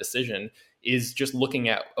making that decision is just looking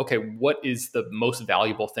at, okay, what is the most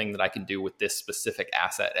valuable thing that I can do with this specific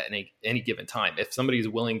asset at any given time? If somebody is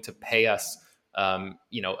willing to pay us, a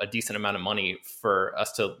decent amount of money for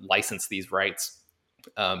us to license these rights,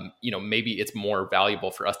 maybe it's more valuable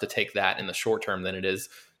for us to take that in the short term than it is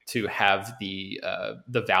to have the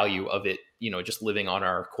value of it, just living on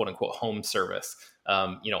our quote unquote home service,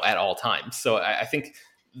 at all times. So I think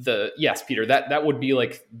yes, Peter, that would be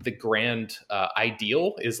like the grand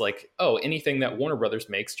ideal is like, oh, anything that Warner Brothers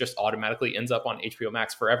makes just automatically ends up on HBO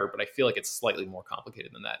Max forever. But I feel like it's slightly more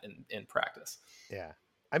complicated than that in practice. Yeah.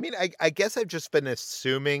 I mean, I guess I've just been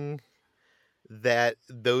assuming that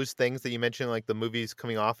those things that you mentioned, like the movies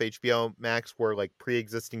coming off HBO Max, were like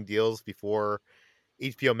pre-existing deals before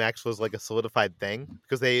HBO Max was like a solidified thing,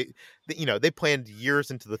 because they planned years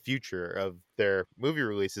into the future of their movie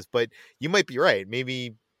releases. But you might be right.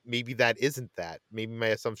 Maybe that isn't that. Maybe my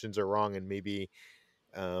assumptions are wrong, and maybe,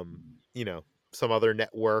 some other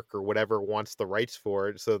network or whatever wants the rights for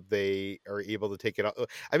it, so they are able to take it out.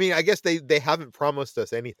 I mean, I guess they haven't promised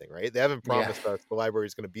us anything, right? They haven't promised us the library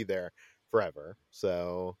is going to be there forever.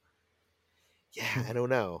 So, yeah, I don't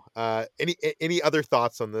know. Any other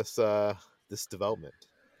thoughts on this development?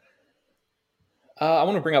 I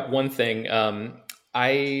want to bring up one thing.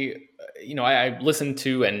 I listen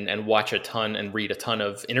to and watch a ton and read a ton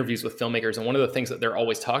of interviews with filmmakers. And one of the things that they're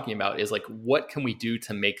always talking about is like, what can we do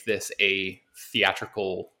to make this a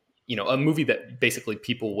theatrical, a movie that basically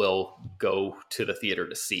people will go to the theater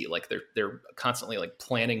to see? Like they're constantly like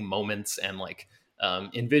planning moments and like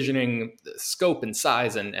envisioning the scope and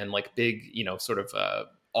size and like big, sort of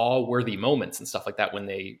awe-worthy moments and stuff like that when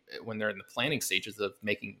they're in the planning stages of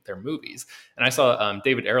making their movies. And I saw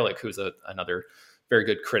David Ehrlich, who's another very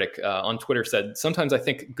good critic, on Twitter, said, sometimes I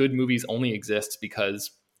think good movies only exist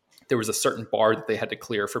because there was a certain bar that they had to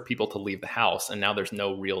clear for people to leave the house, and now there's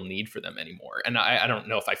no real need for them anymore. And I don't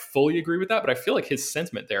know if I fully agree with that, but I feel like his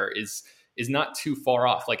sentiment there is not too far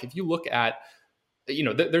off. Like if you look at,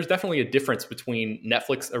 there's definitely a difference between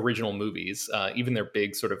Netflix original movies, even their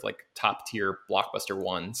big sort of like top tier blockbuster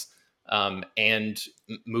ones, and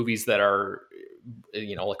movies that are,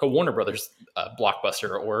 like a Warner Brothers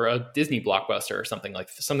blockbuster or a Disney blockbuster or something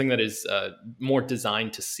that is more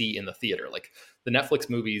designed to see in the theater. Like the Netflix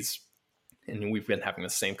movies, and we've been having the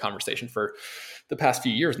same conversation for the past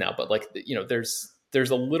few years now, but like, there's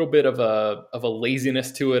a little bit of a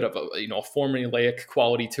laziness to it, of a formulaic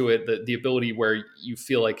quality to it, the ability where you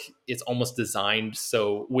feel like it's almost designed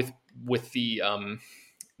so with the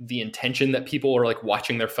intention that people are like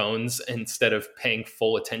watching their phones instead of paying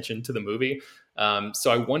full attention to the movie. So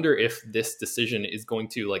I wonder if this decision is going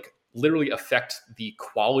to like literally affect the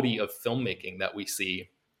quality of filmmaking that we see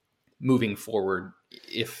moving forward.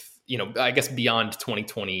 If, I guess beyond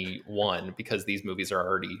 2021, because these movies are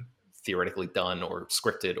already theoretically done or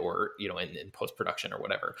scripted or, in post-production or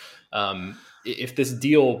whatever. If this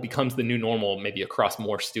deal becomes the new normal, maybe across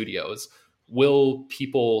more studios, will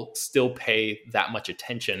people still pay that much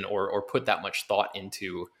attention or put that much thought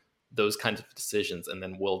into those kinds of decisions? And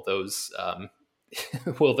then will those,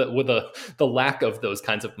 will the lack of those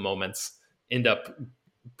kinds of moments end up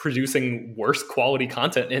producing worse quality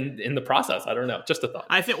content in the process. I don't know. Just a thought.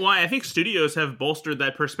 I think studios have bolstered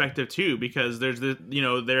that perspective too, because there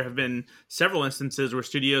have been several instances where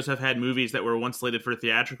studios have had movies that were once slated for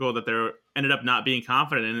theatrical that they ended up not being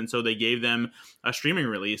confident in, and so they gave them a streaming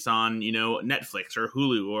release on Netflix or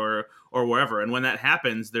Hulu or wherever. And when that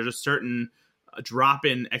happens, there's a certain drop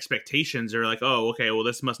in expectations. They're like, oh, okay, well,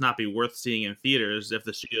 this must not be worth seeing in theaters if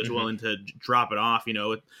the studio's willing to drop it off.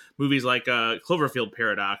 With movies like Cloverfield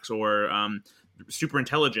Paradox or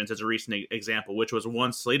Superintelligence as a recent example, which was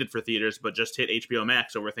once slated for theaters but just hit HBO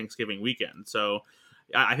Max over Thanksgiving weekend. So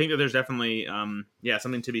I think that there's definitely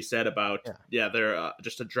something to be said about there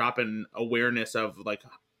just a drop in awareness of like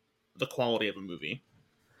the quality of a movie.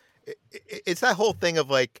 It's that whole thing of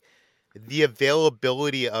like the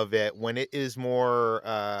availability of it when it is more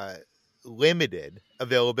limited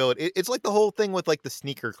availability. It's like the whole thing with like the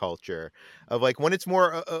sneaker culture of like when it's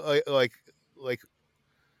more like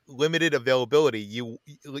limited availability, you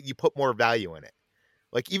put more value in it.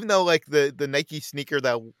 Like even though like the Nike sneaker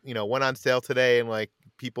that went on sale today and like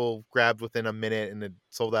people grabbed within a minute and it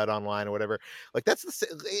sold out online or whatever, like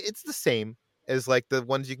it's the same as like the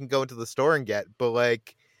ones you can go into the store and get, but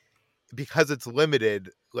like because it's limited,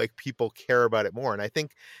 like people care about it more. And I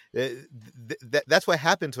think that's what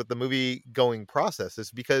happens with the movie going process,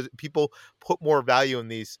 is because people put more value in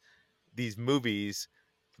these movies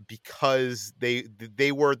because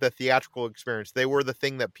they were the theatrical experience. They were the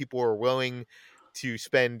thing that people were willing to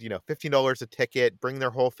spend, $15 a ticket, bring their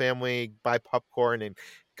whole family, buy popcorn, and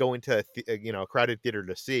go into a crowded theater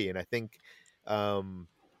to see. And I think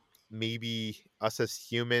maybe us as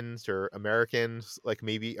humans or Americans, like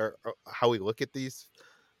maybe or how we look at these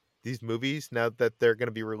movies now that they're going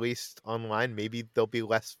to be released online, maybe there'll be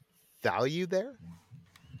less value there.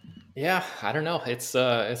 Yeah, I don't know. It's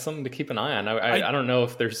something to keep an eye on. I don't know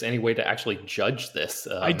if there's any way to actually judge this.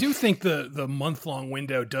 I do think the month-long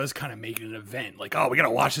window does kind of make it an event. Like, oh, we got to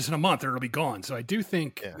watch this in a month or it'll be gone. So I do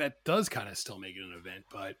think that does kind of still make it an event.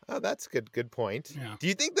 But that's good point. Yeah. Do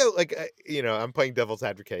you think that, like, I'm playing devil's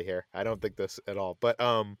advocate here. I don't think this at all. But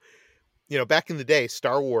back in the day,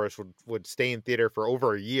 Star Wars would stay in theater for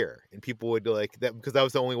over a year, and people would like that because that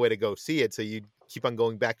was the only way to go see it. So you'd keep on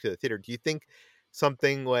going back to the theater. Do you think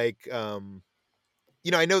something like I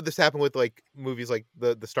know this happened with like movies like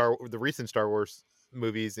the recent Star Wars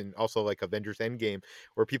movies and also like Avengers Endgame,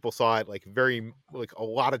 where people saw it like a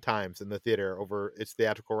lot of times in the theater over its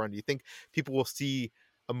theatrical run? Do you think people will see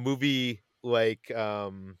a movie like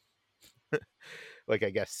like I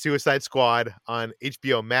guess Suicide Squad on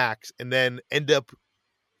HBO Max and then end up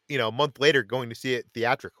a month later going to see it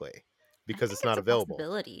theatrically because it's not available?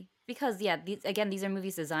 Because these are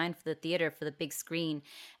movies designed for the theater, for the big screen,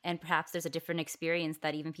 and perhaps there's a different experience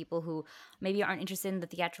that even people who maybe aren't interested in the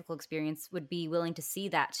theatrical experience would be willing to see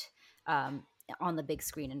that on the big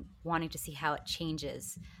screen and wanting to see how it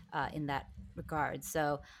changes in that regard.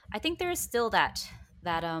 So I think there is still that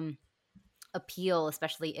appeal,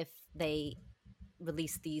 especially if they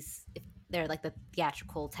release these, if they're like the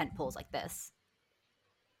theatrical tentpoles like this.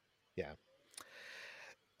 Yeah.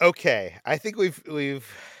 Okay, I think we've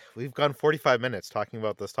gone 45 minutes talking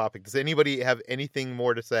about this topic. Does anybody have anything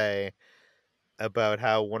more to say about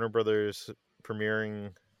how Warner Brothers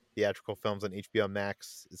premiering theatrical films on HBO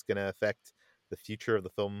Max is going to affect the future of the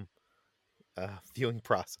film viewing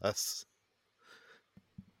process?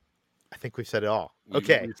 I think we've said it all.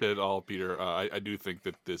 Okay. We said it all, Peter. I do think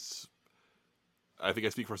that this, I think I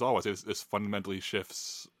speak for us all, I say this fundamentally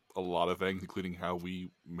shifts a lot of things, including how we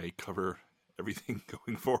may cover everything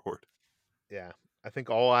going forward. Yeah. I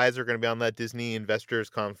think all eyes are going to be on that Disney Investors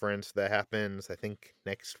Conference that happens, I think,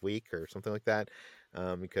 next week or something like that,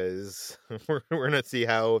 because we're going to see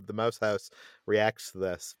how the Mouse House reacts to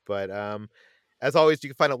this. But as always,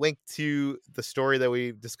 you can find a link to the story that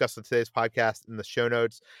we discussed in today's podcast in the show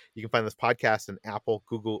notes. You can find this podcast in Apple,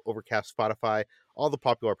 Google, Overcast, Spotify, all the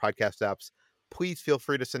popular podcast apps. Please feel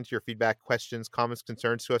free to send your feedback, questions, comments,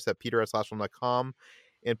 concerns to us at peter@slashfilm.com.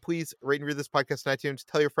 And please rate and review this podcast on iTunes.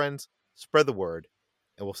 Tell your friends, spread the word,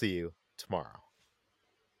 and we'll see you tomorrow.